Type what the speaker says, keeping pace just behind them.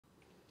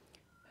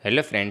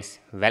Hello friends,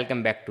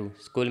 welcome back to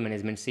School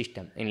Management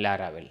System in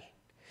Laravel.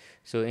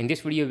 So in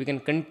this video we can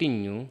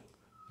continue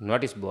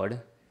notice board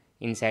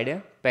inside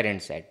a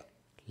parent side.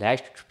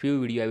 Last few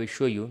video I will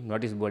show you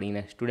notice board in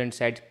a student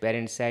side,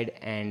 parent side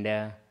and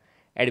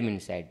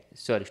admin side.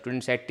 Sorry,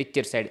 student side,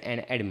 teacher side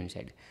and admin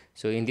side.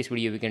 So in this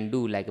video we can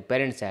do like a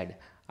parent side.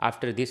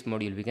 After this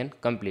module we can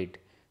complete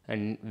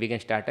and we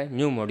can start a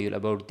new module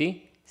about the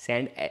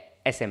send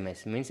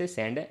SMS means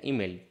send an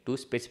email to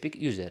specific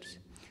users.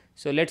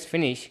 So let's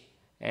finish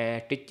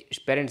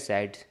parent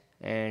side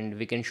and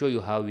we can show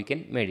you how we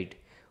can made it.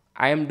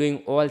 I am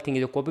doing all things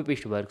is a copy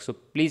paste work, so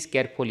please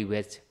carefully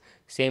watch.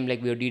 Same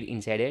like we did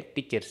inside a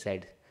teacher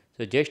side.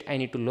 So just I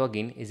need to log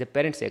in is a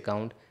parents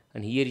account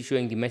and here is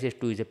showing the message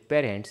to is a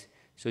parents.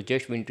 So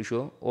just we need to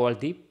show all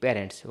the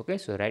parents. Okay,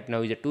 so right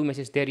now is a two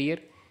message there here.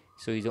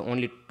 So is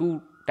only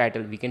two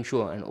title we can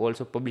show and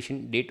also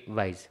publishing date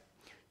wise.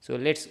 So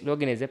let's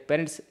log in as a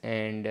parents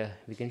and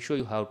we can show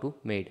you how to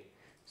made.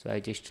 So I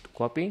just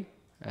copy,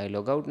 I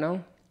log out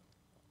now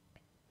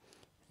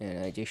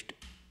and I just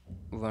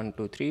 1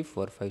 2 3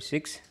 4 5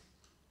 6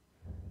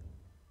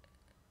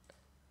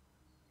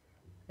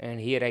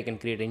 and here I can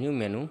create a new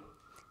menu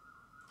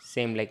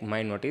same like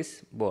my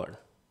notice board.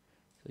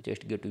 So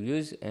just go to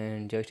views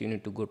and just you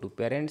need to go to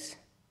parents,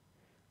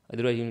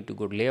 otherwise you need to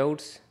go to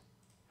layouts.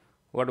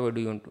 Whatever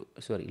do you want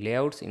to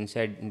layouts,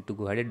 inside you need to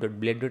go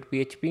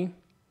header.blade.php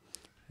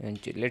and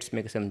let's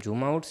make some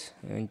zoom outs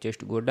and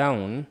just go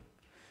down.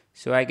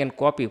 So I can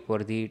copy for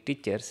the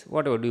teachers,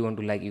 whatever do you want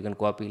to like you can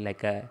copy,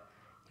 like a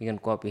you can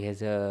copy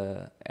as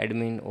a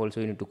admin,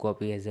 also you need to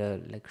copy as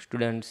a like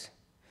students.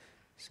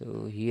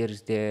 So here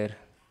is their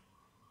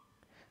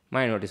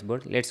my notice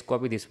board. Let's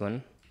copy this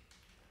one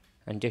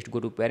and just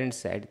go to parent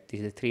side. This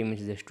is 3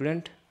 means is a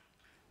student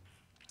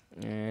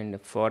and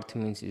 4th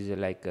means is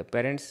like a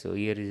parents. So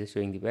here is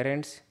showing the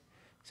parents.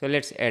 So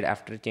let's add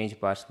after change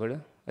password,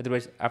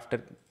 otherwise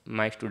after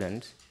my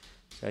students.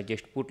 So I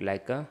just put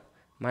like a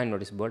my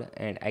notice board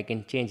and I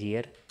can change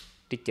here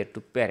teacher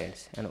to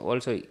parents, and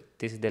also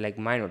this is the like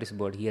my notice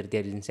board. Here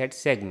there is inside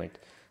segment,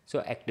 so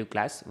active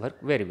class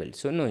work very well,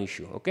 so no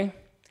issue. Okay,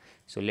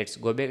 so let's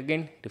go back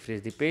again,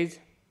 refresh the page.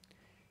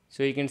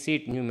 So you can see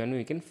it new menu,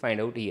 you can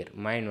find out here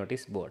my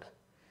notice board.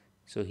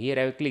 So here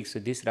I will click, so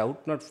this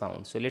route not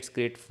found. So let's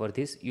create for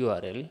this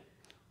URL.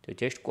 So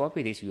just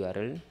copy this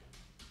URL,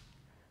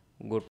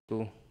 go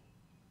to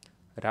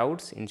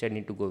routes, inside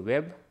need to go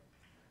web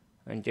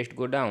and just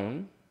go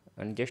down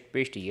and just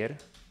paste here,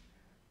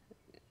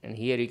 and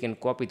here you can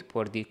copy it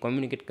for the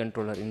communicate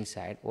controller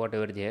inside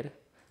whatever there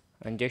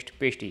and just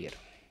paste here,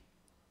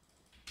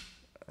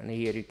 and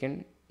here you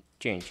can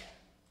change,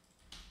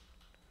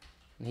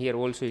 and here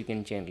also you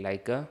can change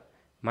like a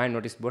my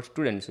notice board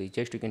student. So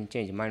just you can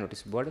change my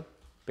notice board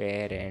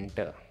parent.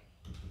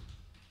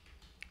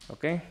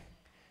 Okay,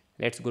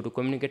 let's go to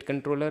communicate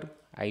controller.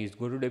 I use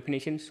go to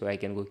definition so I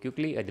can go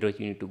quickly, otherwise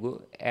you need to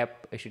go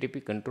app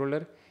http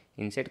controller,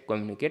 inside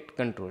communicate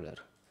controller.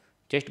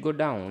 Just go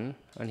down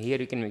and here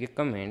you can make a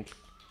comment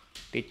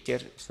teacher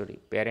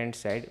parent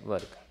side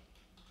work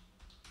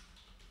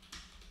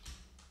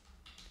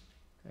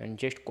and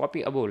just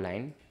copy above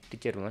line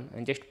teacher one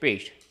and just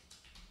paste,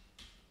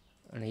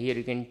 and here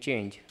you can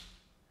change,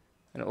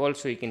 and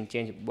also you can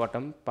change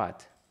bottom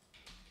path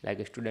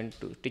like a student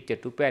to teacher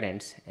to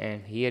parents,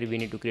 and here we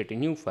need to create a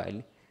new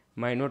file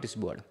my notice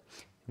board.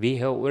 We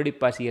have already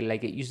passed here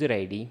like a user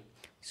id.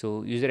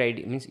 So user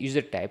id means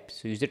user type.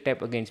 So user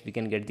type against we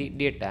can get the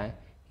data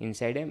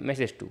inside a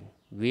message to.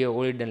 We have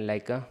already done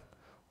like a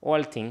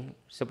all thing.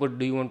 Suppose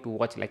do you want to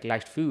watch like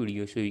last few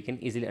videos so you can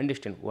easily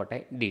understand what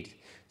I did.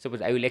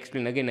 Suppose I will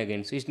explain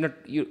again. So it's not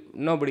you,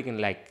 nobody can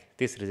like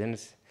this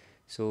reasons.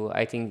 So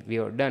I think we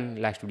have done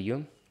last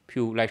video,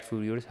 last few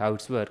videos how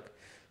it's work.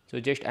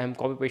 So just I am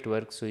copy paste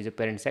work, so is a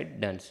parent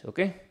side done.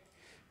 Okay,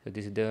 so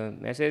this is the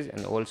message,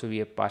 and also we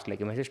have passed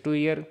like a message to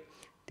here,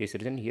 this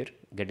reason here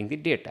getting the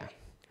data.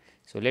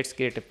 So let's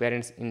create a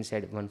parents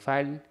inside one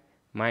file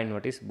my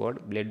notice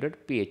board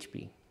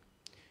blade.php.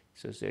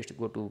 So just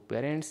go to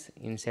parents,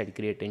 inside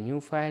create a new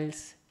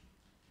files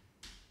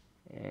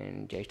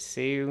and just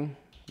save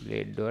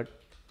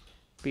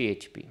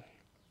blade.php.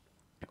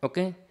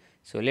 Okay,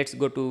 so let's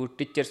go to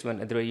teachers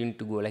one, otherwise you need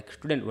to go like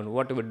student one,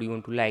 whatever do you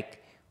want to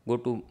like. Go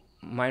to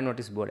my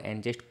notice board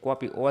and just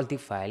copy all the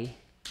file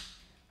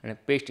and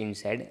paste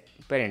inside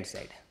parent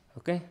side.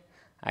 Okay,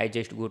 I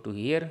just go to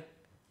here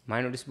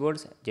my notice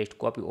boards, just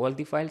copy all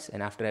the files,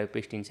 and after I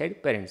paste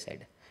inside parent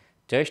side,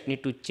 just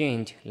need to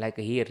change like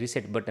here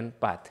reset button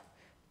path.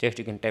 Just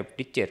you can type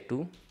teacher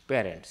to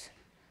parents,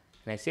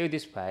 and I save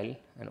this file,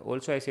 and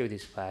also I save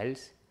these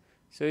files.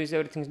 So is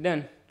everything's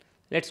done.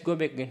 Let's go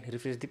back again,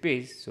 refresh the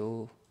page.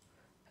 So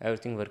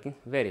everything working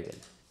very well.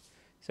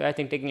 So I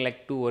think taking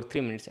like 2 or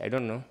 3 minutes, I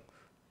don't know,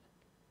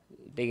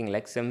 taking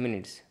like some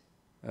minutes,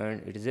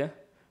 and it is a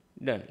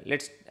done.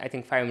 Let's I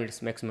think 5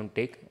 minutes maximum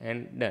take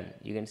and done.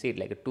 You can see it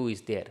like a 2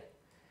 is there.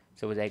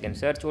 Suppose I can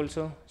search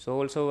also, so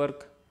also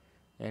work,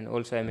 and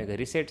also I make a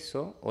reset,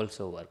 so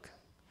also work.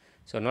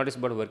 So notice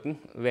board working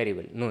very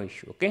well, no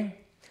issue. Okay,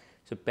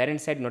 So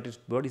parent side notice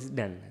board is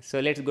done. So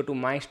let's go to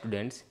my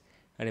students,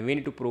 and we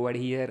need to provide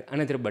here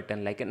another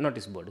button like a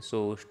notice board.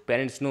 So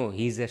parents know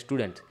he is a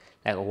student,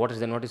 like what is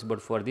the notice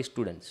board for this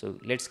student. So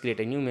let's create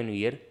a new menu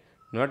here,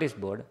 notice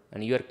board,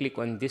 and you are click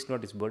on this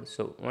notice board.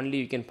 So only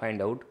you can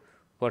find out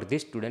for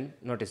this student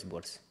notice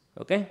boards.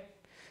 Okay,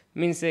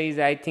 means is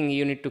I think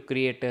you need to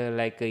create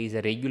is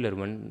a regular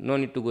one, no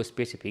need to go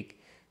specific.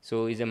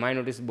 So is a my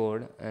notice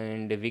board,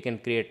 and we can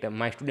create a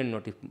my student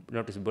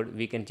notice board.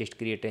 We can just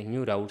create a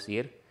new routes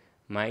here,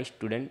 my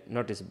student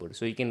notice board.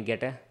 So you can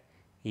get a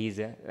is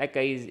a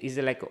is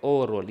a like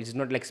overall, it's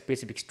not like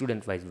specific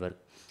student wise work.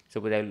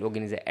 Suppose I log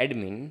in as a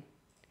admin,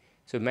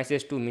 so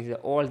message to means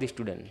all the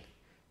student.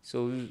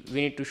 So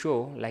we need to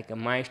show like a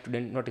my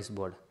student notice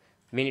board.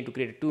 We need to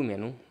create a two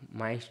menu,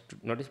 my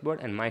notice board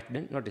and my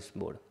student notice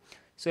board.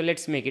 So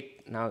let's make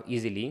it now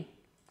easily.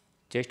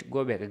 Just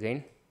go back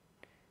again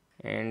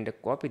and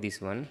copy this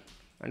one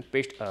and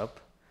paste up,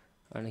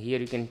 and here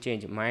you can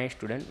change my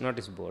student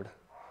notice board,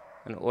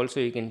 and also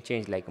you can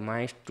change like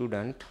my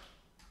student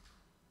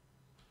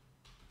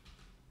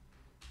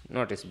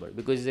notice board,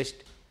 because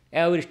just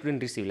every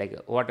student receive like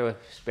whatever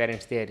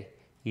parents there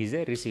is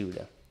received.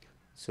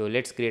 So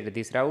let's create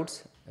these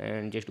routes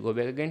and just go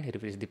back again,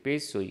 refresh the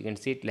page, so you can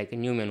see it like a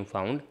new menu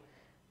found,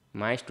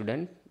 my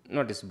student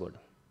notice board.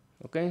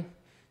 Okay,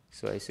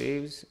 so I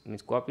saves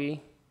means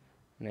copy,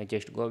 and I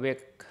just go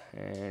back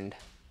and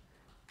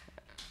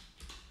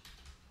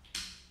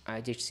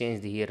I just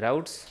change the here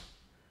routes,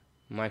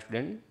 my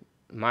student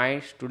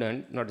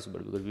notice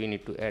board, because we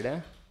need to add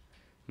a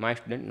my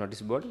student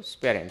notice board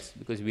parents,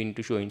 because we need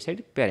to show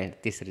inside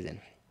parent, this reason.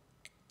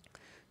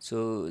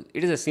 So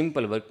it is a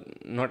simple work,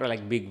 not a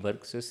like big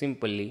work. So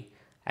simply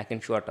I can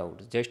short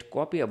out, just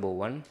copy above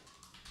one,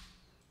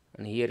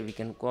 and here we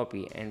can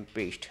copy and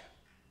paste,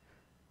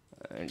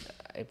 and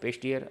I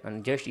paste here,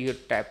 and just here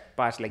tab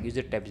pass like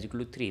user tab is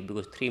equal to 3,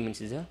 because 3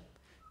 means is a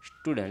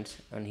students,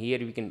 and here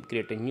we can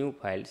create a new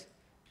files,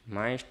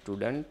 my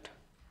student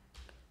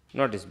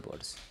notice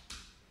boards.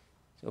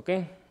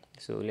 Okay,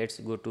 so let's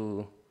go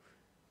to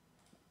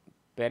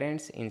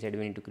parents. Inside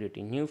we need to create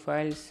a new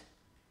files,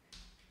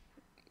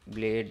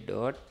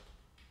 blade.php,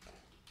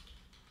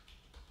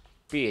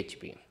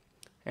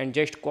 and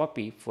just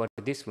copy for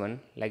this one,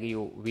 like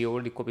we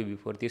already copied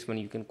before. This one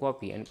you can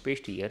copy and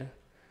paste here,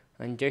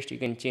 and just you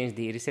can change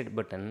the reset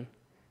button,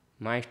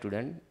 my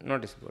student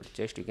notice board.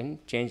 Just you can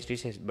change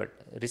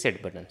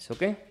reset buttons.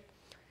 Okay,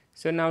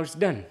 so now it's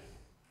done.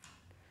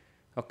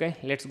 Okay,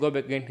 let's go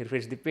back again,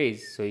 refresh the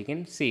page, so you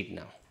can see it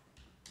now.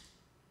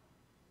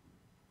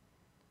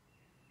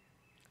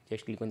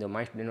 Just click on the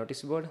my student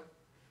notice board.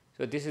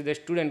 So this is the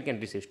student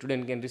can receive.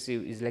 Student can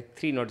receive is like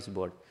 3 notice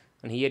board,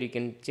 and here you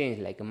can change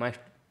like my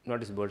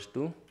notice boards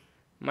to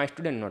my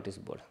student notice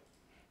board,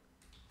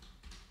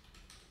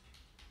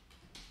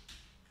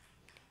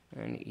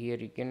 and here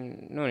you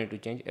can no need to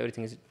change,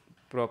 everything is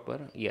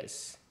proper.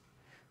 Yes.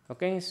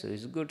 Okay, so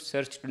it's good.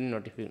 Search student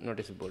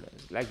notice board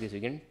like this,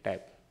 you can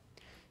type.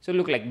 So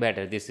look like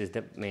better. This is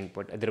the main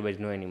point, otherwise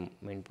no any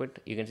main point.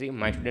 You can see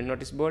my student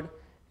notice board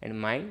and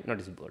my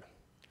notice board.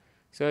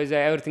 So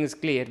everything is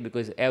clear,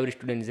 because every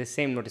student is the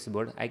same notice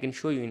board. I can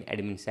show you in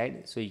admin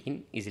side, so you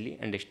can easily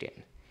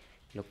understand.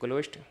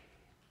 Localhost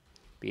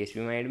php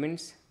my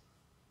admins,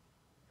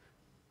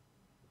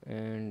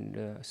 and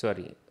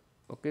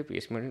okay,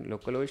 php my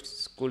localhost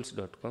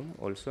schools.com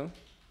also.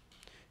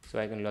 So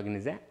I can log in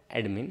as a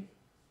admin.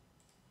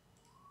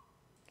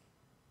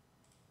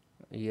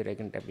 Here I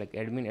can type like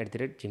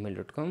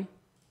admin@gmail.com,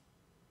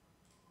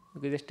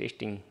 because it's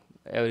testing,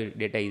 every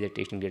data is a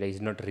testing data,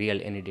 is not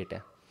real any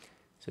data.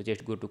 So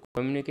just go to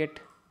communicate,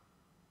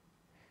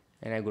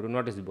 and I go to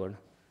notice board.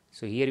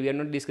 So here we are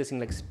not discussing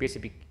like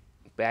specific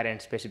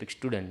parent, specific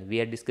student, we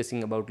are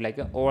discussing about like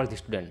all the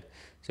student.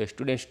 So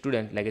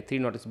student like a 3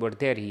 notice board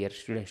there, here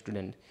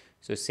student.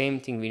 So same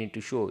thing we need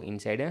to show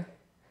inside a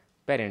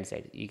parent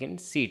side, you can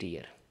see it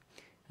here.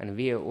 And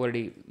we have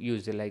already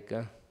used like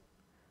a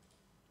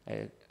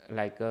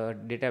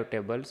data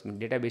tables,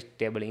 database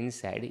table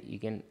inside.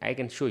 I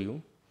can show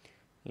you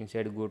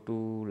inside. Go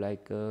to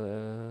like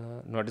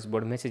notice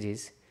board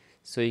messages,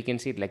 so you can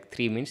see it like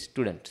 3 means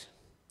students,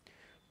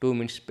 2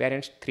 means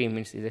parents, 3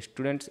 means is the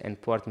students,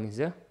 and 4th means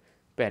the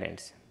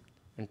parents,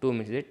 and 2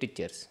 means the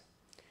teachers.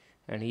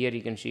 And here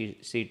you can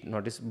see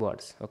notice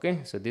boards.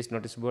 Okay, so this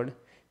notice board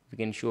we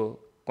can show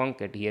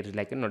concat, here is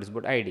like a notice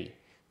board id.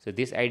 So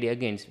this id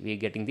again we are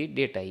getting the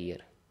data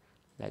here.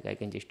 Like I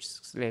can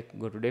just select,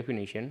 go to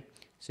definition,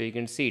 so you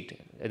can see it,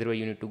 otherwise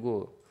you need to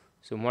go.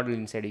 So model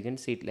inside you can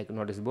see it like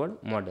notice board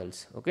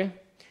models. Okay,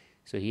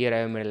 so here I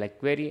have made a like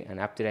query, and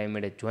after I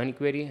made a join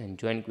query, and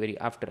join query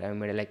after I have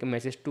made a like a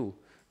message too.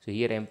 So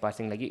here I am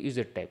passing like a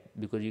user type,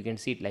 because you can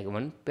see it like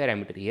one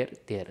parameter here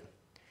there.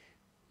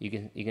 You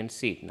can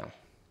see it now.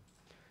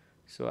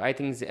 So I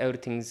think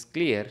everything is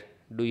clear.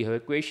 Do you have a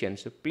question?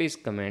 So please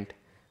comment,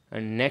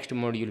 and next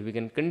module we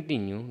can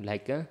continue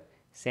like a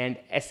send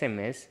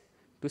SMS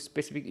to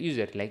specific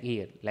user, like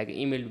here like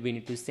email we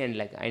need to send,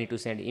 like I need to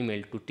send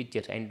email to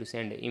teachers, I need to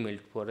send email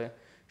for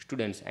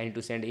students, I need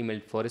to send email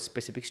for a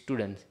specific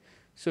students.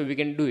 So we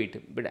can do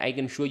it, but I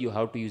can show you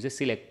how to use a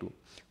select to,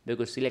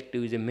 because select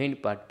to is the main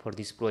part for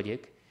this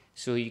project.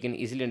 So you can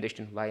easily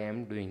understand why I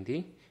am doing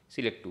the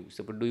select to.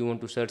 So do you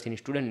want to search any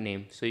student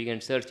name, so you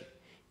can search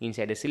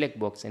inside a select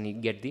box and you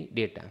get the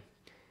data.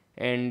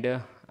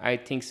 And I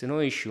think so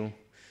no issue.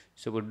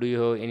 So but do you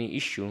have any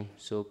issue,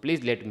 so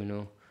please let me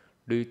know.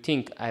 Do you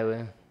think I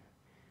will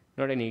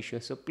not any issue,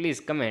 so please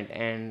comment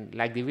and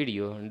like the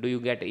video. Do you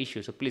get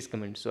issue, so please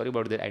comment. Sorry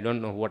about that, I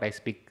don't know what I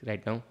speak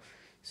right now.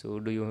 So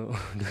do you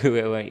do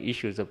you have an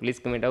issue, so please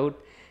comment out.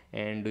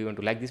 And do you want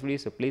to like this video,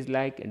 so please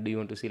like. And do you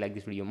want to see like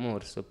this video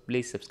more, so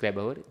please subscribe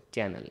our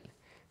channel.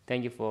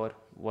 Thank you for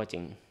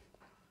watching.